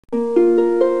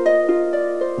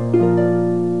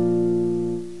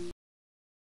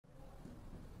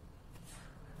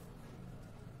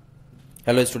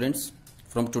Hello students,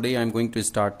 from today I am going to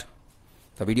start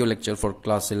the video lecture for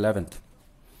class 11th.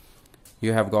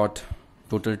 You have got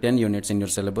total 10 units in your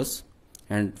syllabus,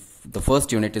 and the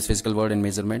first unit is physical word and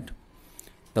measurement.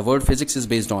 The word physics is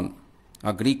based on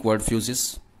a Greek word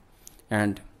physis,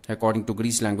 and according to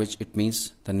Greek language it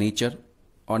means the nature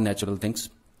or natural things.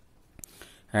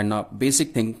 And a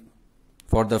basic thing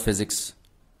for the physics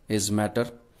is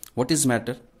matter. What is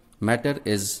matter? Matter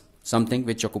is something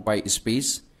which occupies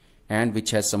space and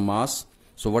which has some mass.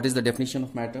 So what is the definition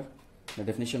of matter? The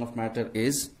definition of matter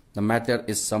is the matter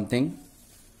is something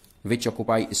which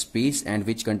occupies space and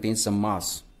which contains some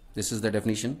mass. This is the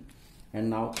definition. And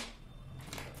now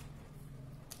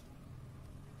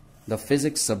the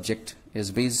physics subject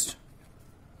is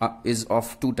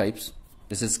of two types.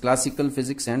 This is classical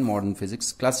physics and modern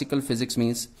physics. Classical physics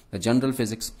means the general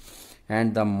physics,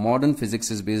 and the modern physics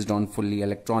is based on fully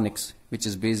electronics, which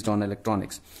is based on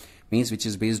electronics, means which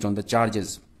is based on the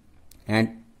charges.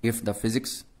 And if the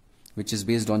physics which is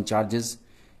based on charges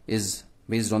is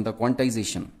based on the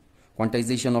quantization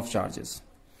of charges.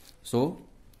 So,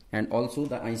 and also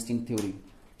the Einstein theory.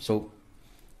 So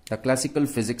the classical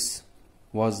physics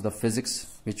was the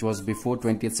physics which was before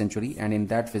 20th century, and in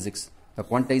that physics the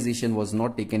quantization was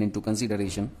not taken into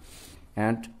consideration,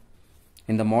 and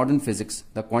in the modern physics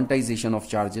the quantization of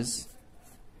charges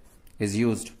is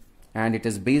used, and it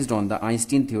is based on the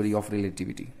Einstein theory of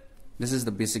relativity. This is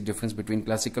the basic difference between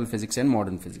classical physics and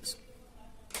modern physics.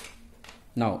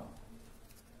 Now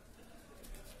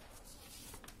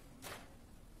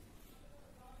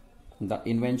the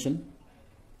invention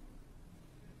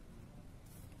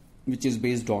which is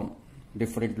based on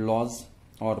different laws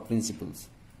or principles.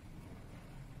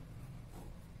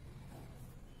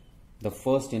 The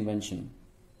first invention,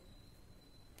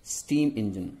 steam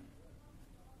engine.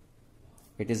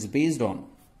 It is based on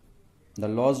the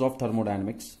laws of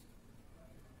thermodynamics.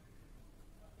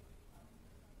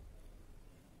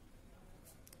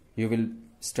 You will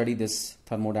study this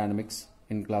thermodynamics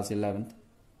in class 11th.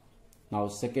 Now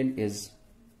second is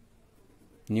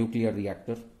nuclear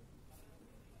reactor.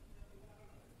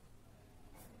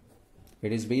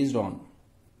 It is based on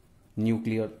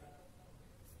nuclear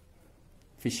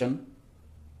fission.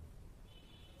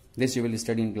 This you will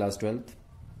study in class 12th.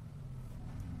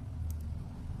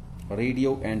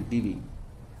 Radio and TV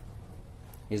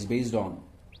is based on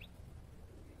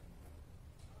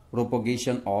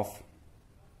propagation of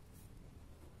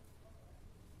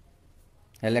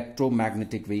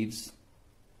electromagnetic waves.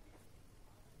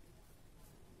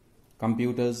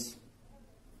 Computers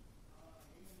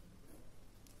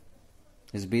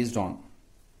is based on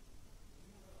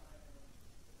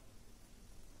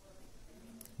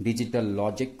digital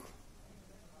logic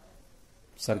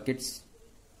circuits.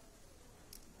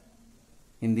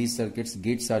 In these circuits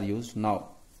gates are used. Now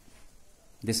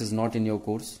this is not in your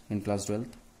course in class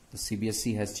 12th. The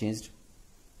CBSE has changed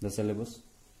the syllabus.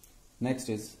 Next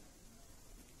is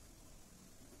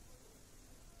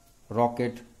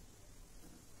rocket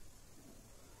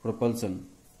propulsion.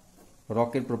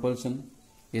 Rocket propulsion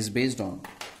is based on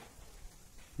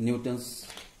Newton's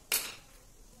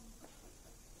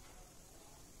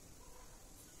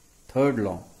third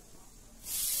law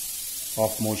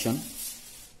of motion.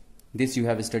 This you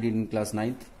have studied in class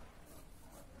 9th.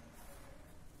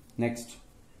 Next,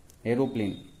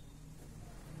 aeroplane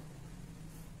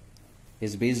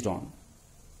is based on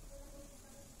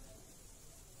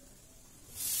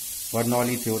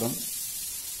Bernoulli theorem.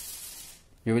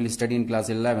 You will study in class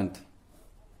 11th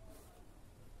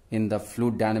in the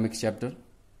fluid dynamics chapter.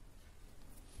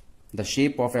 The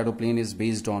shape of aeroplane is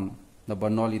based on the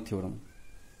Bernoulli theorem.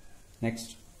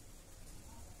 Next,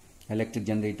 electric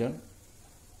generator.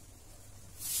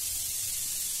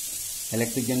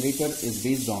 Electric generator is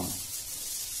based on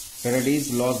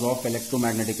Faraday's laws of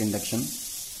electromagnetic induction.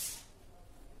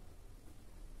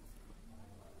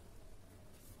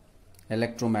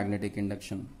 Electromagnetic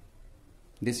induction.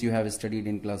 This you have studied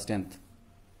in class 10th.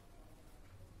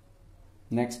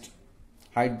 Next,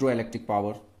 hydroelectric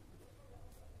power.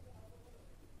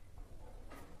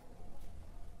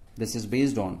 This is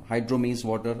based on, hydro means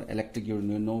water, electric you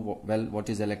know well what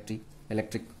is electric.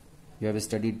 You have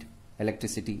studied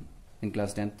electricity in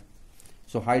class 10th.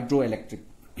 So hydroelectric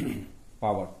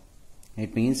power,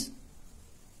 it means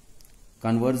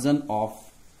conversion of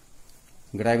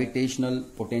gravitational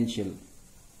potential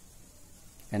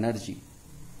energy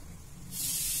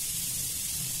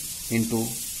into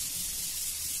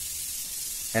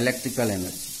electrical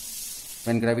energy.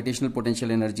 When gravitational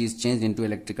potential energy is changed into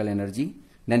electrical energy,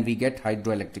 then we get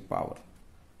hydroelectric power.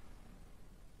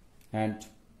 And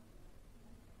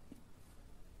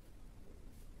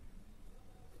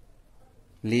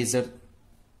laser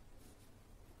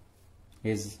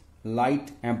is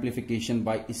light amplification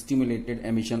by stimulated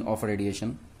emission of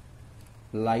radiation.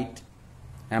 Light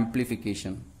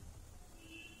amplification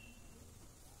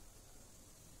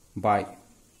by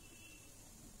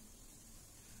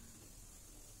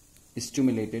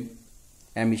stimulated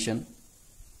emission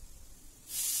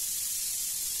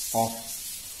of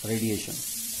radiation.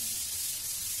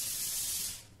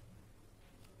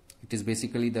 It is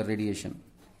basically the radiation.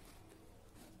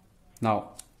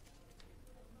 Now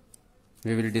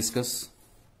we will discuss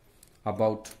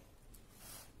about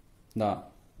the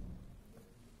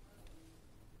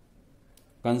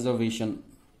conservation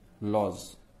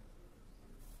laws.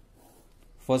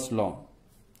 First law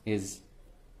is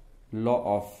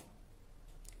law of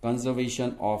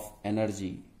conservation of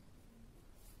energy.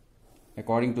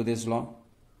 According to this law,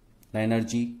 the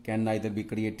energy can neither be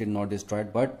created nor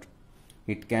destroyed, but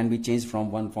it can be changed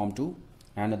from one form to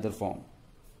another form.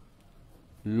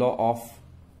 Law of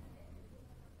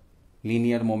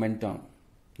linear momentum.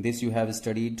 This you have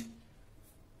studied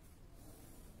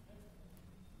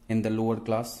in the lower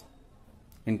class,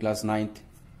 in class 9th.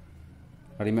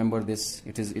 Remember this,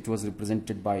 it was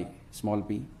represented by small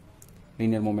p,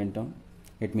 linear momentum.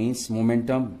 It means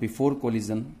momentum before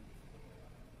collision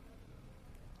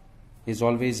is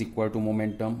always equal to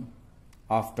momentum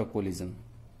after collision.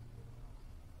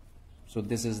 So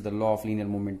this is the law of linear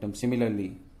momentum.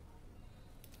 Similarly,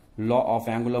 law of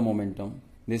angular momentum.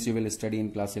 This you will study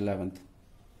in class 11th.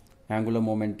 Angular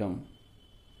momentum.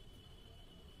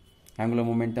 Angular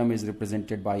momentum is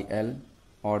represented by L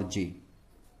or G.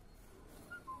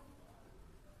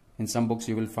 In some books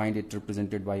you will find it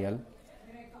represented by L,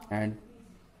 and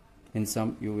in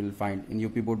some you will find, in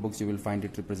UP board books you will find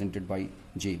it represented by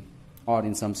J, or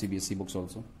in some CBSE books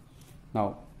also.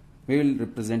 Now we will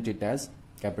represent it as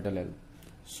capital L.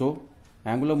 So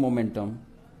angular momentum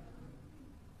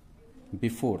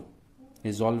before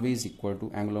is always equal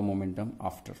to angular momentum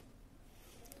after.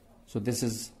 So this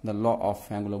is the law of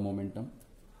angular momentum.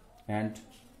 And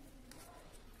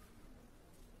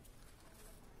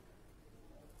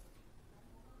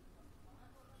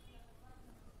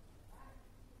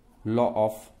law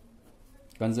of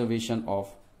conservation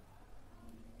of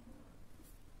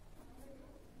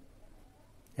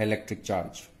electric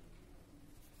charge.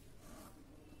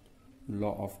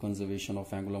 Law of conservation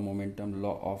of angular momentum,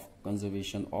 law of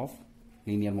conservation of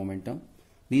linear momentum.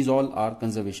 These all are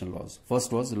conservation laws.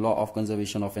 First was law of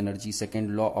conservation of energy,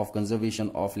 second law of conservation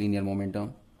of linear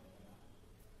momentum,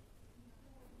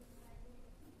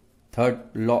 third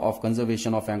law of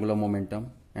conservation of angular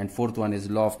momentum, and fourth one is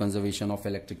law of conservation of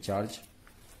electric charge.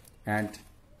 And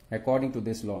according to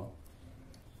this law,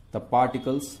 the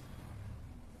particles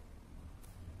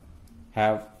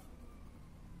have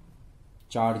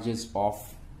charges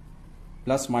of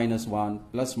plus minus 1,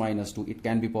 plus minus 2, it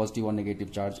can be positive or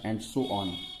negative charge, and so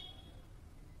on.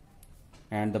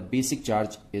 And the basic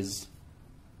charge is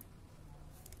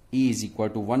E is equal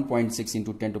to 1.6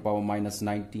 into 10 to the power minus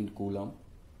 19 coulomb.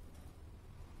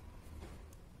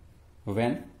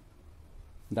 When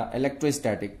the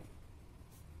electrostatic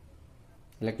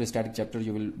chapter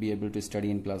you will be able to study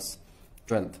in class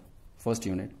 12th, first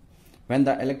unit. When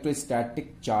the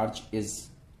electrostatic charge is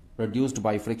produced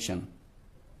by friction,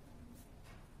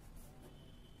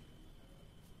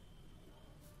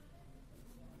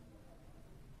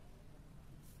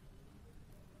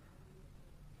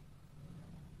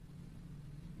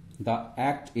 the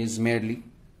act is merely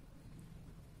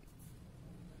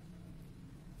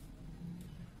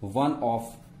one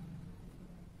of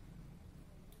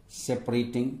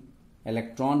separating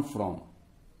electron from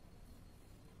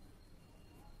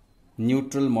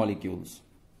neutral molecules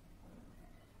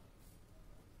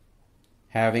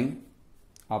having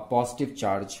a positive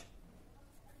charge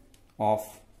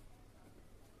of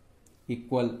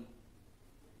equal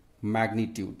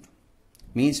magnitude.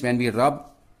 Means when we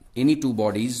rub any two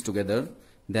bodies together,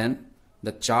 then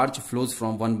the charge flows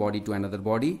from one body to another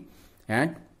body,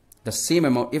 and the same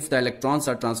amount, if the electrons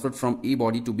are transferred from A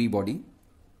body to B body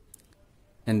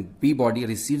and B body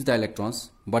receives the electrons,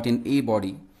 but in A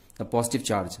body the positive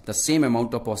charge, the same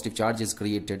amount of positive charge is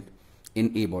created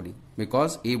in A body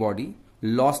because A body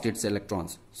lost its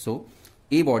electrons. So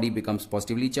A body becomes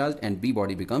positively charged and B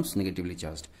body becomes negatively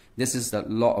charged. This is the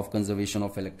law of conservation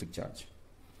of electric charge.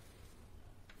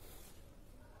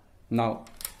 Now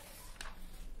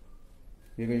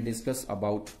we will discuss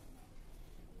about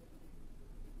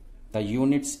the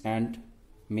units and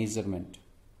measurement.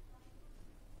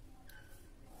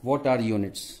 What are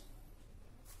units?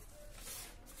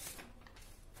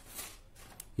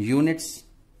 Units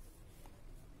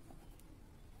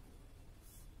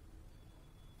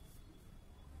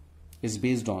is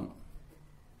based on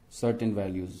certain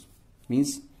values.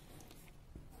 Means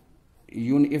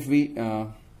if we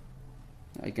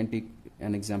I can take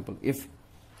an example. If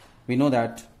we know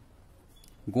that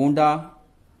Gonda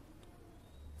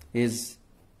is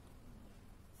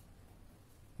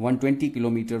 120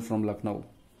 kilometer from Lucknow,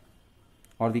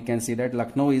 or we can say that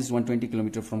Lucknow is 120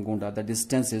 kilometer from Gonda. The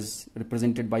distance is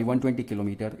represented by 120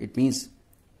 kilometer. It means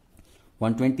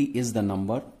 120 is the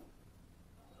number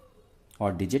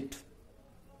or digit,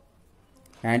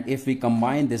 and if we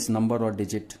combine this number or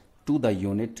digit to the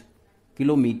unit,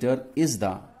 kilometer is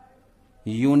the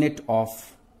unit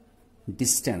of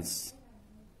distance,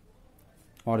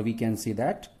 or we can say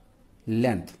that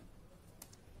length.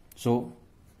 So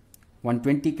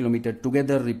 120 kilometer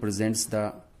together represents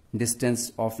the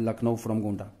distance of Lucknow from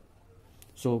Gonda.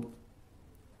 So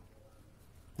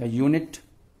the unit,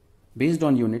 based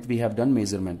on unit we have done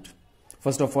measurement.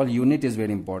 First of all, unit is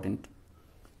very important.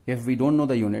 If we don't know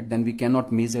the unit, then we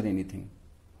cannot measure anything.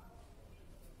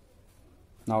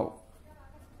 Now,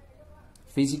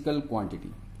 physical quantity.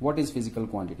 What is physical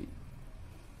quantity?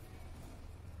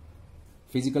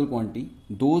 Physical quantity,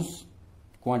 those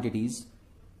quantities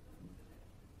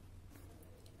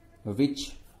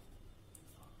which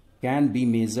can be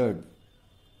measured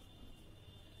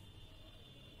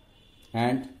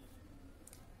and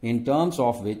in terms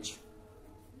of which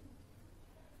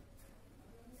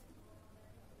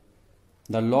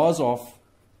the laws of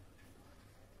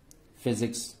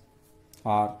physics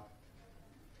are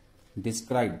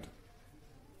described.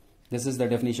 This is the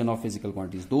definition of physical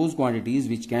quantities. Those quantities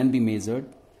which can be measured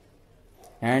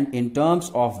and in terms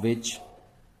of which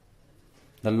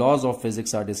the laws of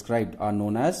physics are described are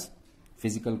known as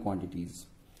physical quantities.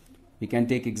 We can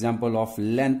take example of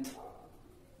length,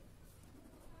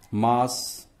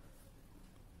 mass,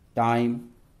 time,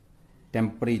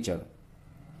 temperature,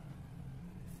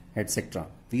 etc.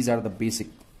 These are the basic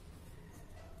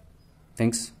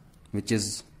things which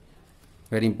is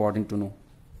very important to know.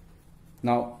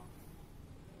 Now,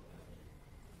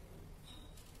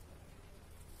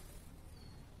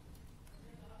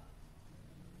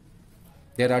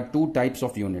 there are two types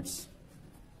of units.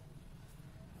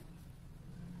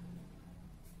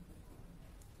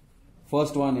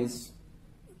 First one is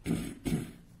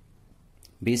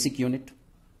basic unit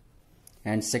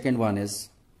and second one is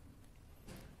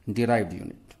derived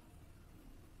unit.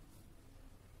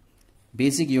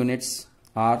 Basic units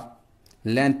are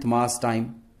length, mass,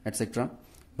 time, etc.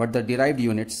 But the derived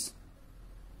units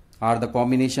are the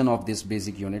combination of these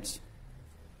basic units.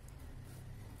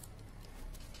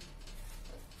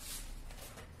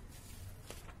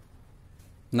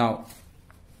 Now,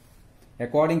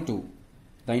 according to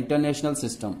the international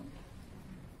system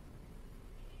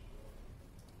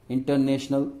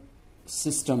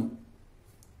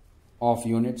of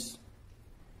units,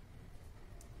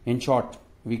 in short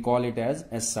we call it as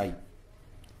SI.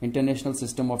 International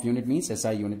system of unit means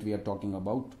SI unit we are talking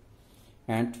about.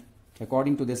 And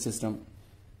according to this system,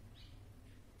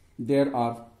 there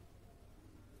are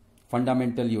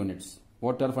fundamental units.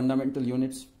 What are fundamental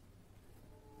units?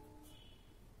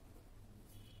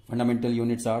 Fundamental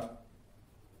units are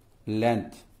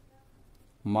length,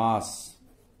 mass,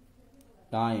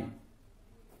 time,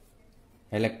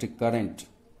 electric current,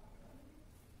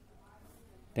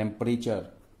 temperature,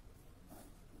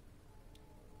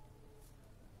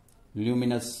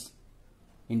 luminous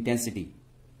intensity,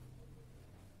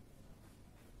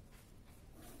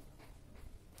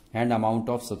 and amount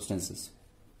of substances.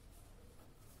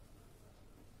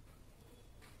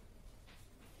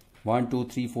 1, 2,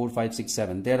 3, 4, 5, 6,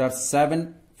 7. There are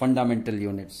 7 fundamental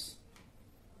units.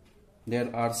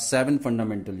 There are 7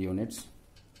 fundamental units.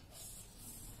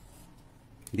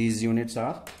 These units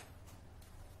are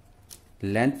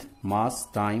length, mass,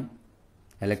 time,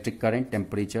 electric current,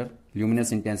 temperature,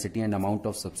 luminous intensity, and amount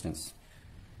of substance.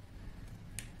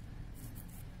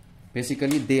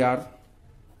 Basically, they are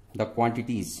the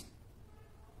quantities.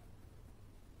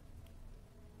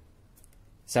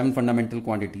 7 fundamental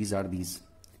quantities are these.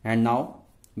 And now,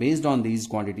 based on these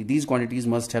quantities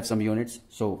must have some units.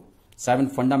 So, 7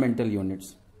 fundamental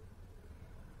units.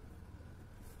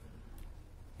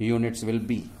 Units will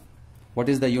be, what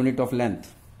is the unit of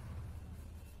length?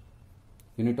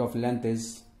 Unit of length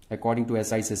is, according to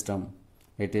SI system,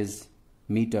 it is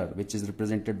meter, which is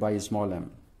represented by small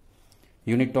m.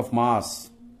 Unit of mass,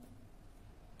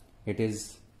 it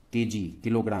is kg,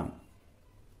 kilogram.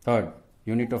 Third,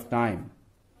 unit of time,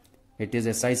 it is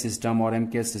SI system or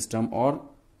MKS system or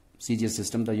CGS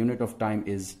system. The unit of time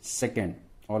is second,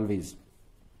 always.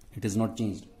 It is not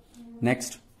changed.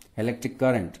 Next, electric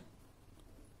current.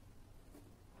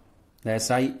 The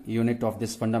SI unit of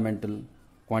this fundamental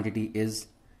quantity is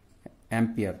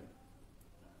ampere.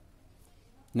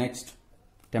 Next,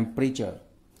 temperature.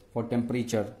 For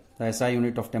temperature, the SI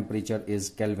unit of temperature is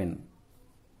Kelvin.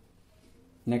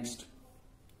 Next,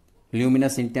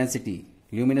 luminous intensity.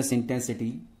 Luminous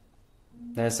intensity,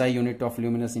 the SI unit of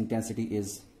luminous intensity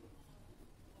is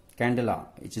candela.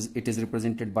 It is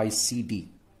represented by CD.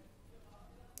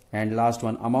 And last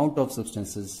one, amount of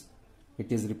substances.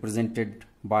 It is represented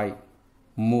by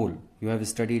mole. You have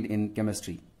studied in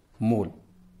chemistry, mole.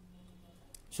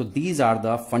 So these are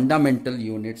the fundamental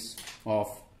units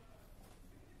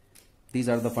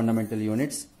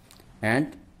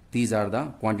and these are the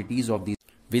quantities of these.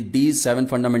 With these 7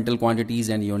 fundamental quantities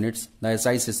and units, the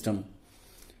SI system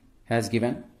has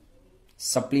given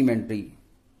supplementary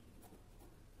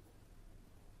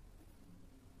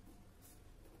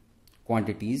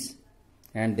quantities,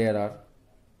 and there are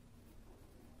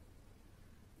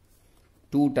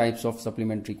 2 types of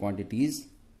supplementary quantities.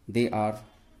 They are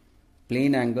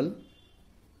plane angle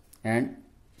and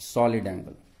solid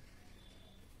angle,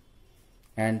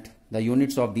 and the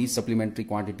units of these supplementary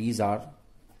quantities are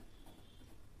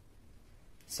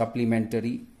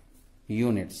supplementary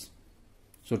units.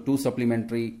 So 2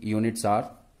 supplementary units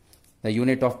are, the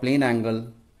unit of plane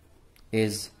angle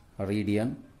is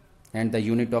radian and the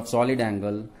unit of solid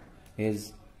angle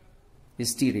is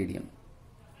steradian.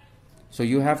 So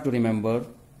you have to remember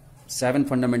 7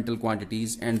 fundamental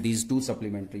quantities and these 2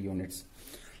 supplementary units.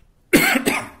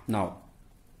 Now,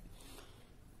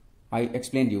 I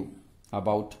explained you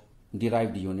about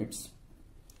derived units.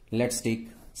 Let's take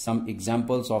some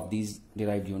examples of these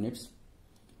derived units.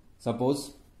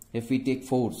 Suppose if we take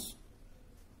force.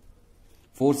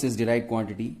 Force is derived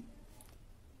quantity.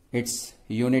 Its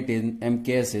unit in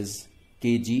MKS is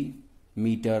kg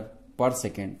meter per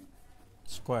second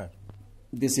square.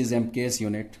 This is MKS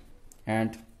unit,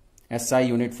 and SI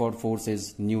unit for force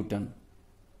is Newton.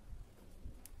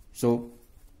 So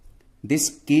this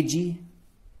kg,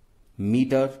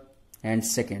 meter and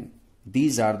second,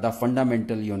 these are the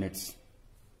fundamental units.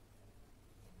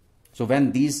 So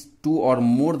when these 2 or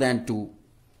more than 2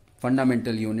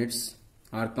 fundamental units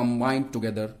are combined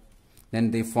together,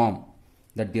 then they form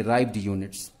the derived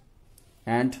units,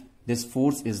 and this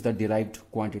force is the derived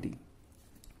quantity,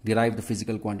 derived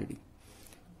physical quantity.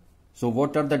 So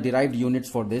what are the derived units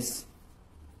for this?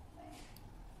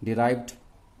 Derived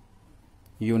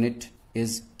unit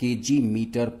is kg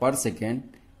meter per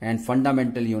second, and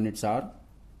fundamental units are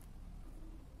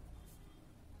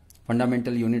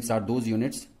those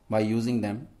units by using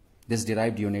them this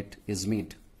derived unit is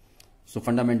made. So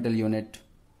fundamental unit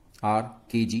are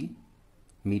kg,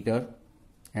 meter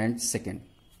and second.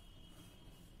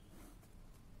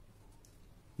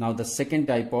 Now the second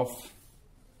type of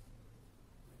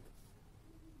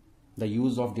the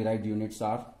use of derived units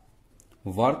are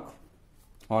work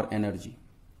or energy.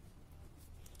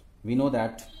 We know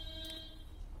that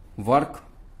work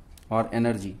or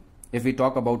energy, if we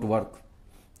talk about work,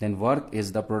 then work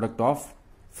is the product of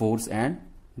force and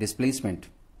displacement.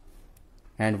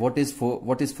 And what is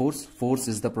force? Force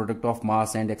is the product of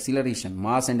mass and acceleration.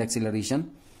 Mass and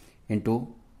acceleration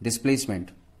into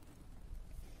displacement.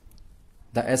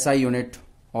 The SI unit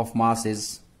of mass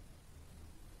is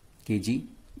kg.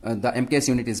 The MKS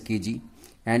unit is kg,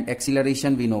 and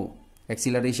acceleration, we know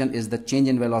acceleration is the change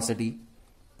in velocity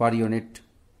per unit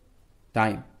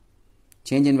time.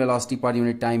 Change in velocity per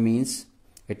unit time means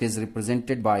it is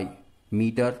represented by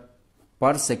meter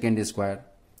per second square,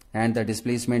 and the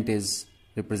displacement is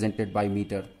represented by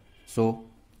meter. So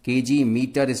kg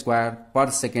meter square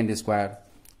per second square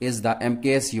is the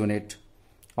MKS unit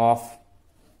of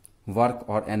work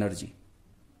or energy,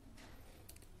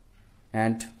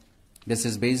 and this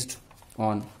is based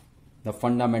on the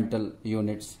fundamental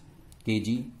units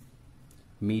kg,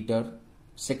 meter,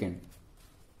 second.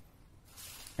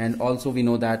 And also we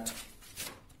know that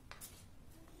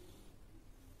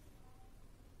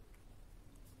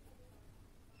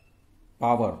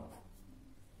power,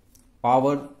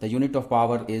 the unit of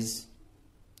power is,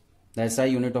 the SI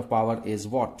unit of power is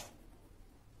watt.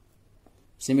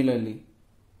 Similarly,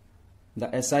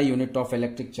 the SI unit of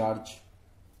electric charge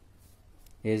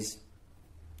is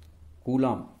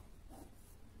coulomb.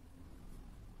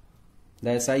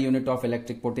 The SI unit of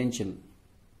electric potential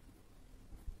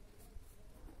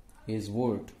is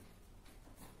volt.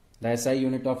 The SI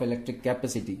unit of electric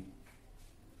capacity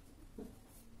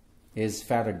is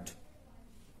farad,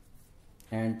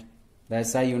 and the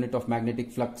SI unit of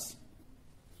magnetic flux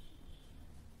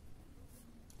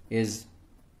is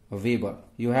Weber.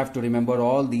 You have to remember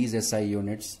all these SI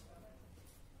units.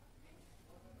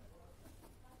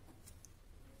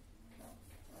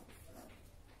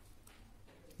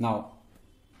 Now,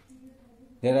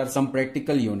 there are some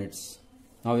practical units.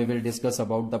 Now we will discuss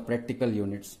about the practical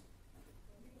units.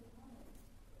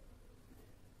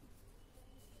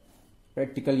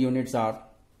 Practical units are,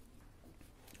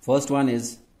 first one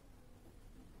is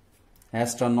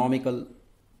astronomical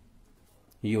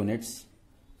units,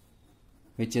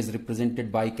 which is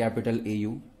represented by capital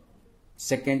AU.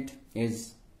 Second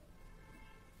is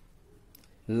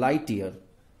light year,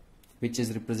 which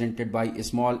is represented by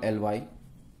small ly.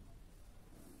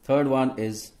 Third one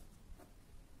is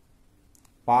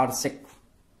parsec.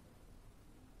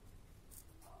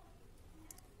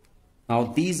 Now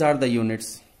these are the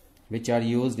units which are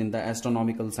used in the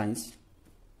astronomical science,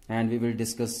 and we will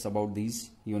discuss about these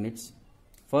units.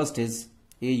 First is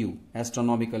AU,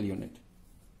 astronomical unit.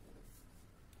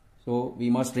 So we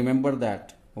must remember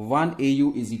that 1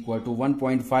 AU is equal to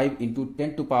 1.5 into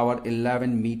 10 to power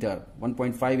 11 meter.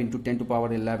 1.5 into 10 to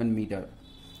power 11 meter.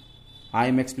 I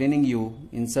am explaining you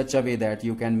in such a way that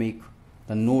you can make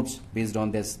the notes based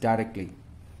on this directly.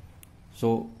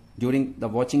 So during the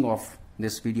watching of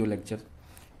this video lecture,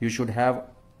 you should have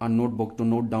a notebook to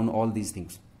note down all these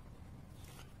things.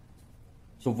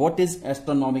 So what is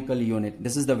astronomical unit?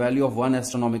 This is the value of one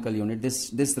astronomical unit.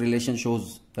 This relation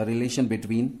shows the relation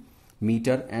between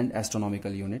meter and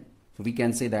astronomical unit. So we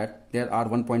can say that there are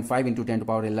 1.5 into 10 to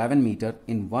power 11 meter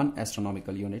in one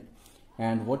astronomical unit.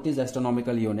 And what is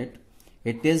astronomical unit?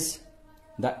 It is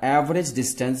the average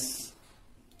distance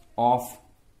of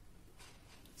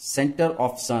center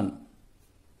of sun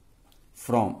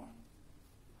from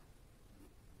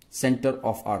center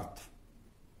of earth.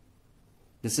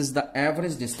 This is the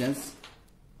average distance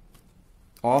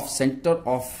of center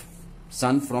of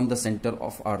sun from the center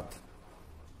of earth.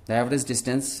 The average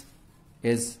distance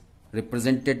is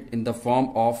represented in the form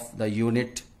of the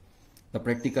unit, the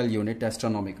practical unit,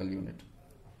 astronomical unit.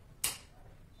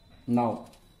 Now,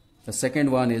 the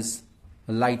second one is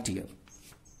light year.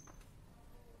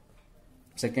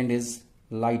 Second is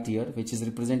light year, which is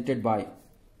represented by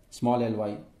small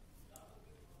ly.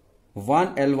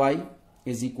 1 ly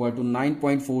is equal to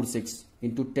 9.46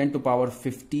 into 10 to power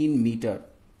 15 meter.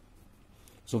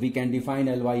 So we can define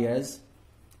ly as,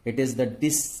 it is the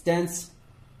distance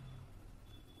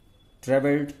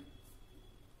traveled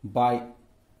by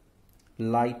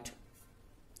light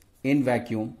in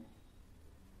vacuum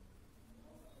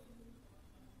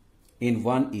in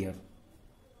 1 year.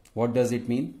 What does it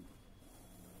mean?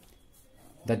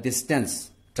 The distance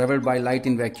traveled by light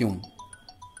in vacuum.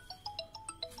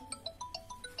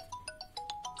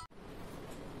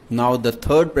 Now the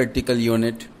third practical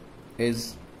unit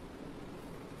is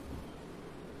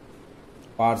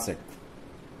parsec.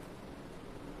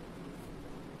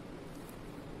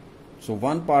 So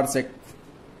 1 parsec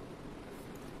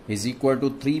is equal to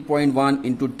 3.1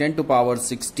 into 10 to power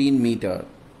 16 meter.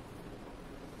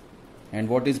 And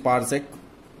what is parsec?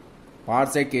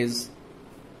 Parsec is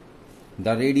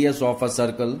the radius of a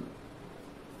circle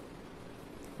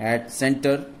at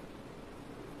center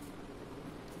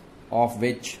of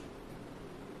which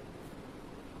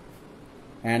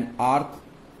an arc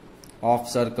of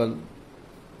circle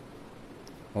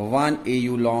 1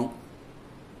 AU long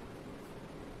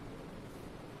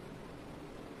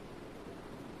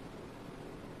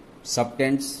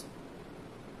subtends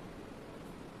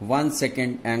 1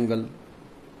 second angle.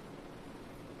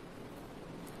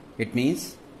 It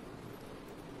means,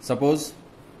 suppose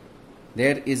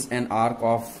there is an arc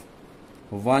of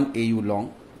 1 AU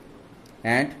long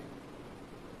and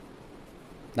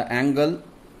the angle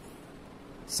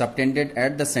subtended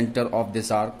at the center of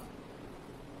this arc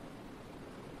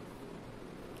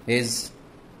is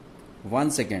 1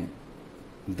 second.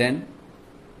 Then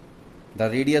the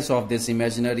radius of this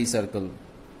imaginary circle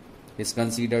is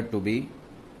considered to be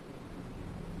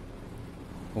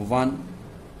 1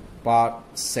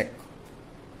 parsec.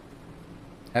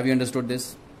 Have you understood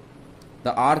this?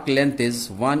 The arc length is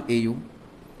 1 AU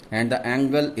and the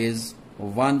angle is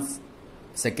 1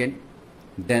 second.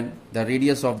 Then the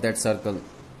radius of that circle,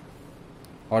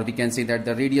 or we can say that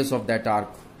the radius of that arc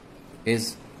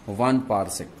is 1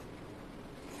 parsec.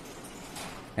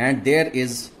 And there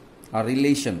is a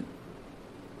relation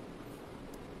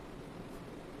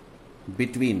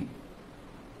between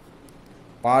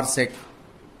parsec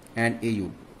and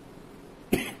AU.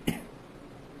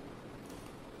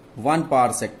 1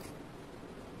 parsec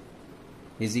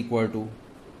is equal to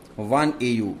 1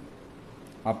 AU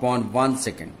upon 1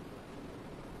 second.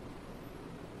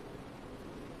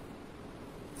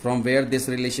 From where this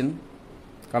relation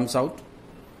comes out?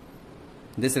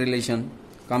 This relation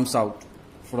comes out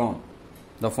from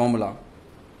the formula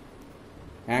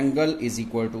angle is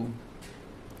equal to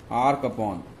arc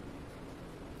upon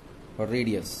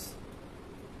radius,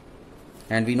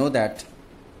 and we know that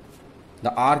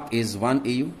the arc is 1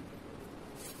 AU.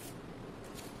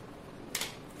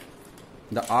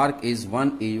 The arc is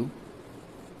 1 AU.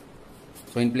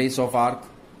 So in place of arc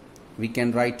we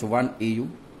can write 1 AU,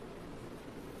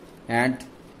 and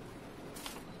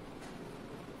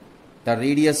the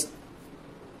radius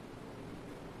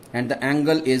and the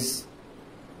angle is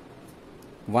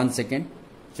 1 second.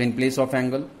 So in place of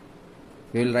angle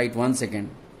we will write 1 second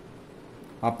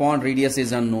upon radius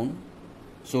is unknown.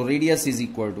 So radius is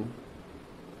equal to,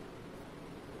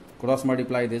 cross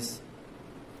multiply this,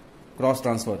 cross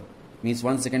transfer means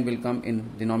 1 second will come in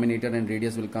denominator and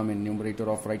radius will come in numerator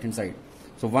of right hand side.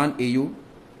 So 1 AU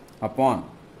upon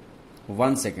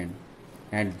 1 second,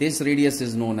 and this radius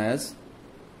is known as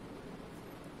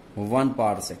 1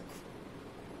 parsec.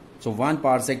 So 1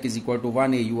 parsec is equal to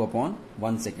 1 AU upon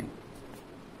 1 second.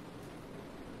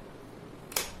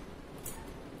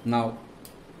 Now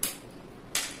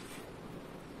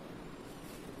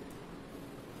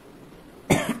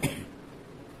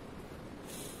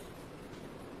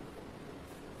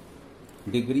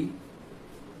degree,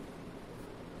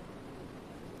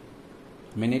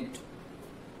 minute,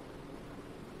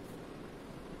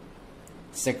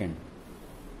 second.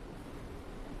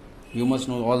 You must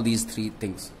know all these three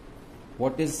things.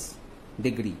 What is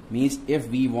degree? Means if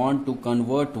we want to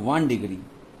convert 1 degree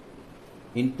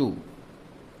into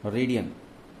radian,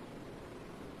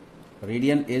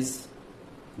 radian is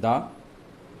the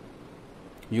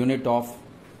unit of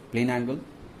plane angle,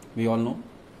 we all know.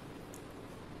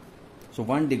 So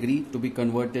 1 degree to be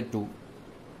converted to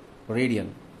radian,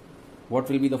 what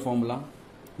will be the formula?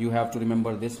 You have to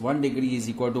remember this. 1 degree is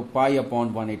equal to pi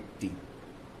upon 180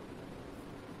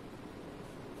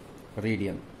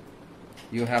 radian.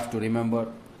 You have to remember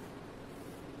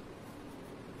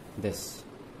this.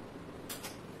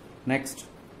 Next,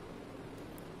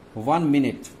 1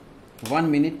 minute. 1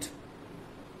 minute.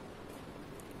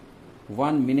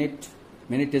 1 minute.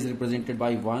 Minute is represented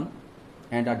by 1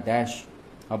 and a dash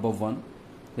above 1.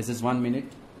 This is 1 minute.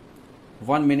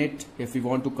 1 minute, if we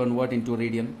want to convert into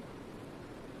radian,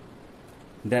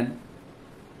 then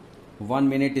 1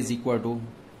 minute is equal to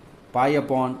pi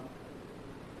upon,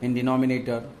 in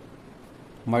denominator,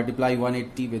 multiply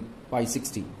 180 with pi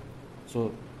 60.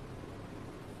 So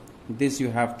this you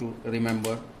have to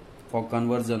remember for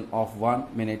conversion of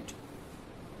 1 minute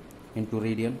into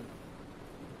radian.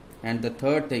 And the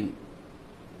third thing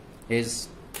is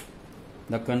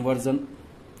the conversion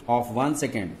of 1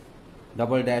 second.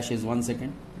 Double dash is 1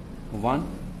 second, 1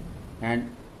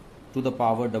 and to the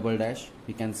power double dash,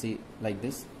 we can see like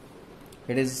this.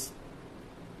 It is,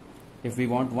 if we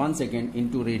want 1 second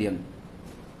into radian,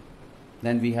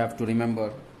 then we have to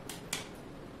remember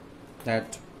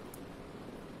that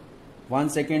 1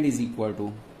 second is equal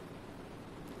to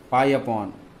pi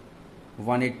upon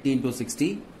 180 into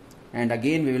 60, and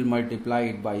again we will multiply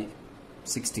it by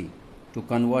 60 to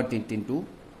convert it into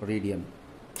radian.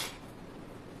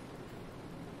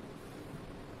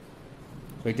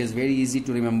 So it is very easy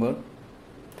to remember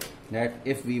that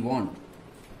if we want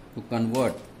to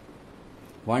convert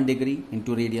 1 degree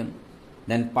into radian,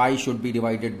 then pi should be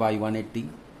divided by 180.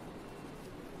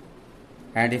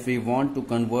 And if we want to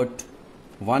convert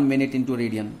 1 minute into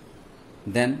radian,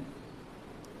 then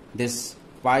this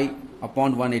pi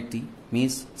upon 180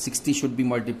 means 60 should be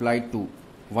multiplied to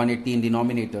 180 in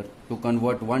denominator to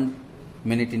convert 1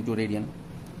 minute into radian.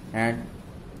 And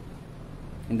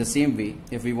in the same way,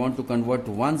 if we want to convert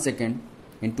 1 second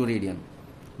into radian,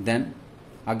 then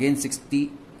again 60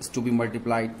 is to be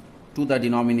multiplied to the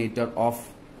denominator of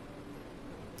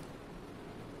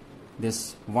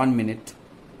this 1 minute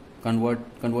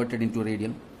converted into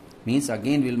radian, means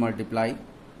again we'll multiply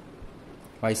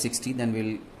by 60, then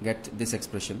we'll get this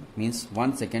expression, means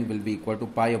 1 second will be equal to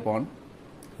pi upon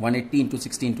 180 into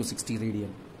 60 into 60 radian.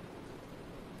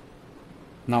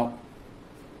 Now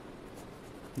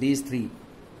these three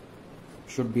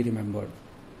should be remembered.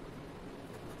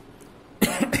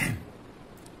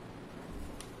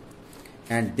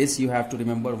 And this you have to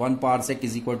remember, 1 parsec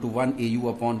is equal to 1 AU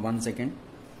upon 1 second,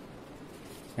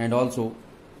 and also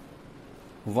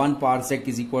 1 parsec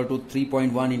is equal to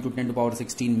 3.1 into 10 to the power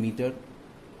 16 meter.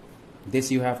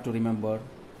 This you have to remember.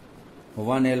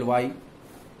 1 LY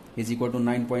is equal to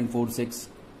 9.46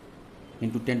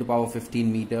 into 10 to the power 15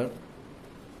 meter,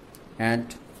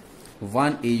 and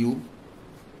 1 AU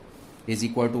is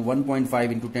equal to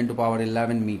 1.5 into 10 to the power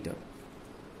 11 meter.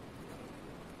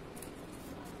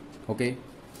 Okay,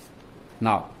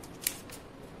 now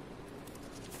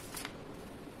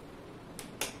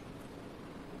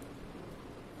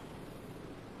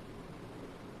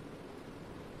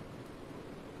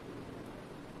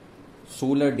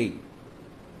solar day.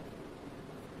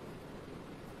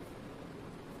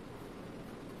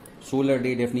 Solar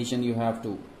day definition you have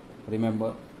to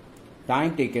remember.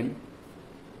 Time taken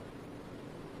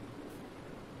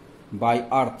by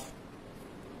Earth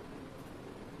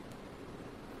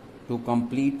to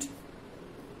complete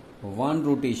one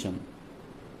rotation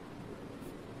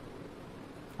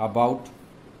about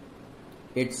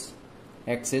its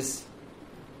axis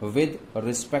with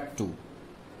respect to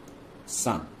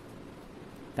Sun.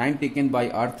 Time taken by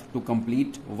Earth to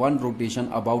complete one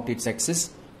rotation about its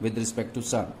axis with respect to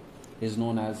Sun is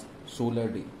known as solar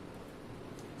day.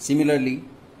 Similarly,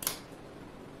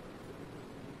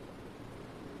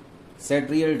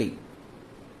 sidereal day.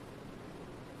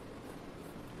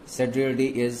 Sidereal day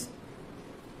is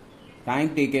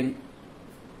time taken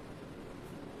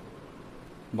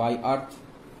by Earth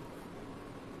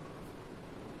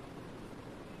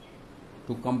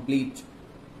to complete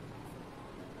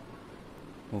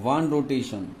one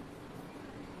rotation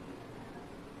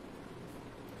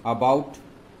about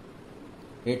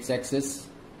its axis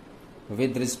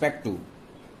with respect to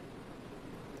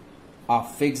a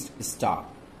fixed star.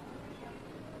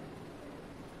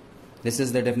 This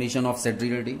is the definition of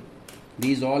sidereal day.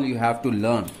 These all you have to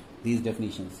learn, these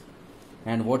definitions.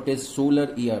 And what is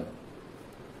solar year?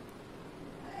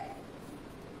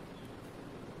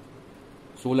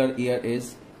 Solar year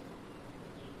is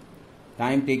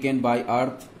time taken by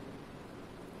Earth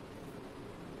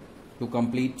to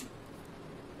complete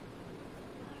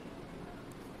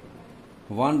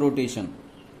one rotation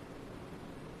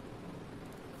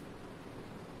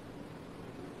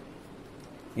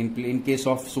in case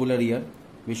of solar year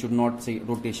we should not say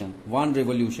rotation, one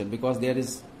revolution, because there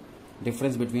is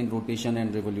difference between rotation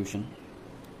and revolution.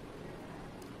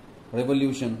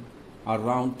 Revolution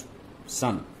around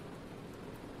Sun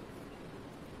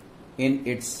in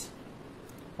its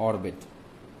orbit.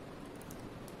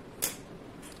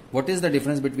 What is the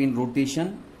difference between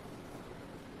rotation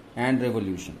and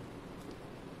revolution?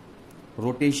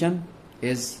 Rotation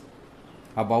is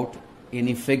about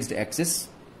any fixed axis,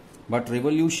 but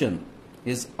revolution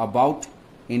is about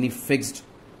any fixed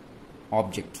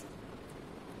object.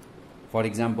 For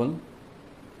example,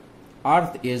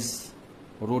 Earth is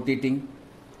rotating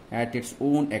at its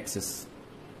own axis.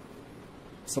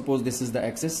 Suppose this is the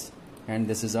axis and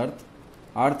this is Earth.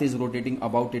 Earth is rotating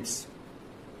about its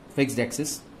fixed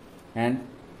axis, and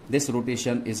this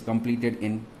rotation is completed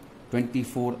in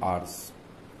 24 hours.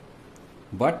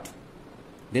 But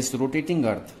this rotating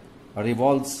Earth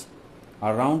revolves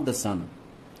around the Sun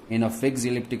in a fixed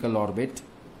elliptical orbit.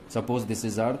 Suppose this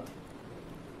is Earth,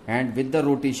 and with the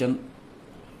rotation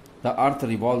the Earth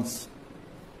revolves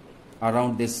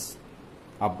around this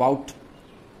about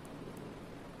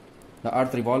the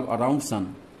Earth revolves around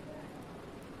Sun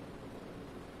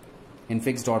in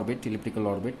fixed orbit, elliptical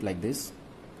orbit like this.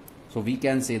 So we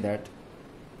can say that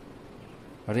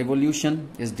revolution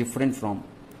is different from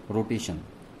rotation.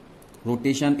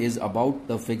 Rotation is about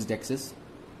the fixed axis,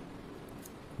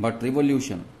 but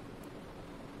revolution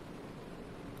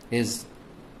is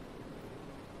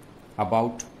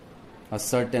about a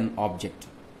certain object.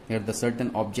 Here the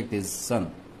certain object is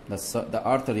Sun. The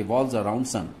Earth revolves around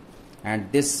Sun,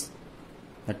 and the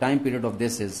time period of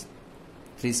this is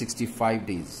 365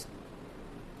 days,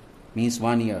 means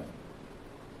 1 year.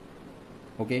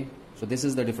 Okay, so this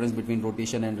is the difference between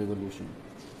rotation and revolution.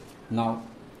 Now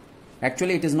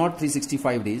actually it is not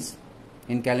 365 days.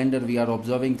 In calendar we are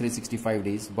observing 365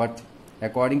 days, but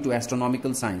according to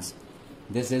astronomical science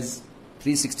this is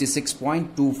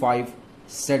 366.25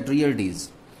 sidereal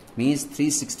days, means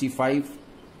 365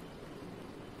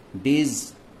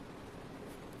 days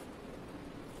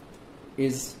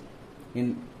is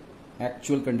in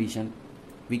actual condition.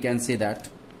 We can say that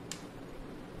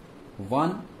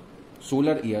one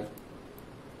solar year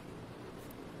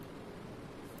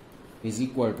is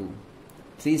equal to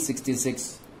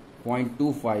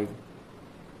 366.25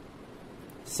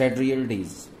 sidereal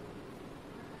days.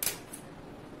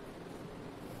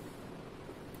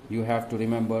 You have to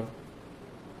remember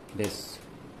this.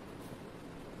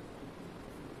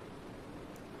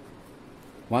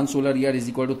 One solar year is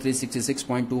equal to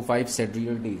 366.25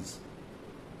 sidereal days.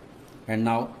 And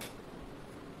now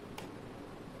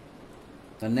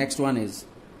the next one is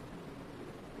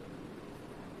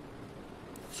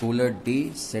solar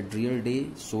day, sidereal day,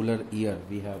 solar year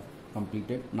we have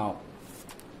completed. Now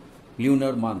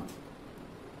lunar month.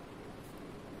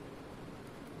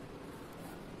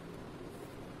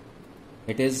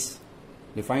 It is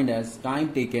defined as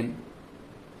time taken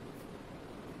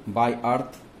by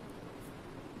Earth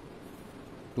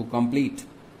to complete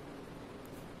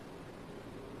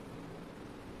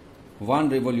 1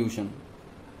 revolution.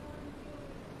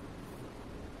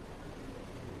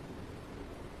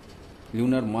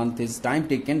 Lunar month is time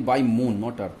taken by moon,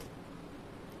 not earth.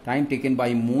 Time taken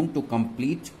by moon to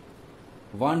complete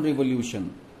 1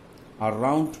 revolution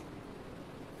around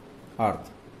earth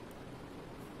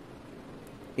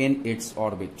in its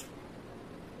orbit.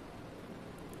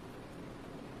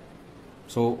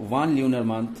 So 1 lunar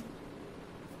month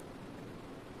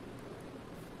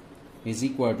is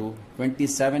equal to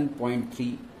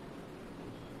 27.3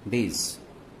 days.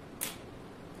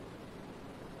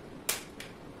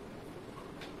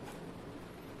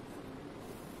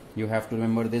 You have to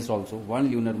remember this also.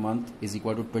 1 lunar month is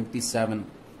equal to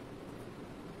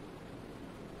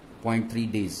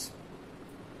 27.3 days.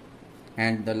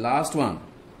 And the last one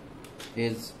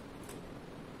is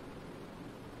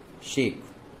shake.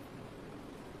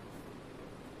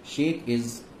 Shake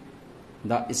is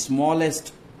the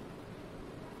smallest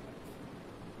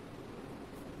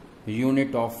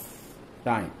unit of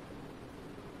time.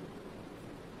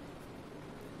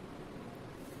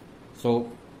 So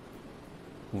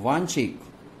 1 shake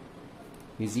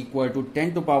is equal to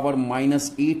 10 to power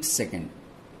minus 8 second.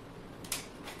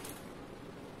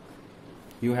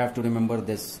 You have to remember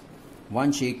this.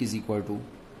 1 shake is equal to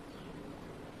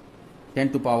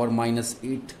 10 to power minus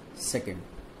 8 second.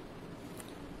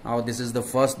 Now this was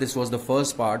the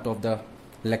first part of the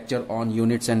lecture on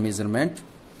units and measurement.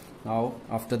 Now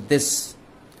after this,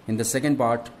 in the second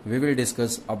part, we will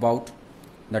discuss about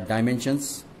the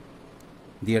dimensions,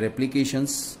 their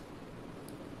applications,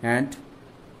 and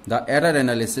the error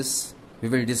analysis we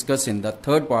will discuss in the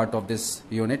third part of this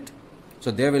unit. So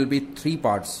there will be 3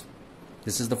 parts.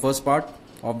 This is the first part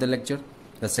of the lecture.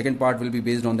 The second part will be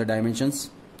based on the dimensions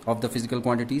of the physical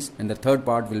quantities, and the third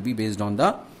part will be based on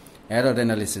the error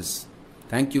analysis.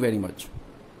 Thank you very much.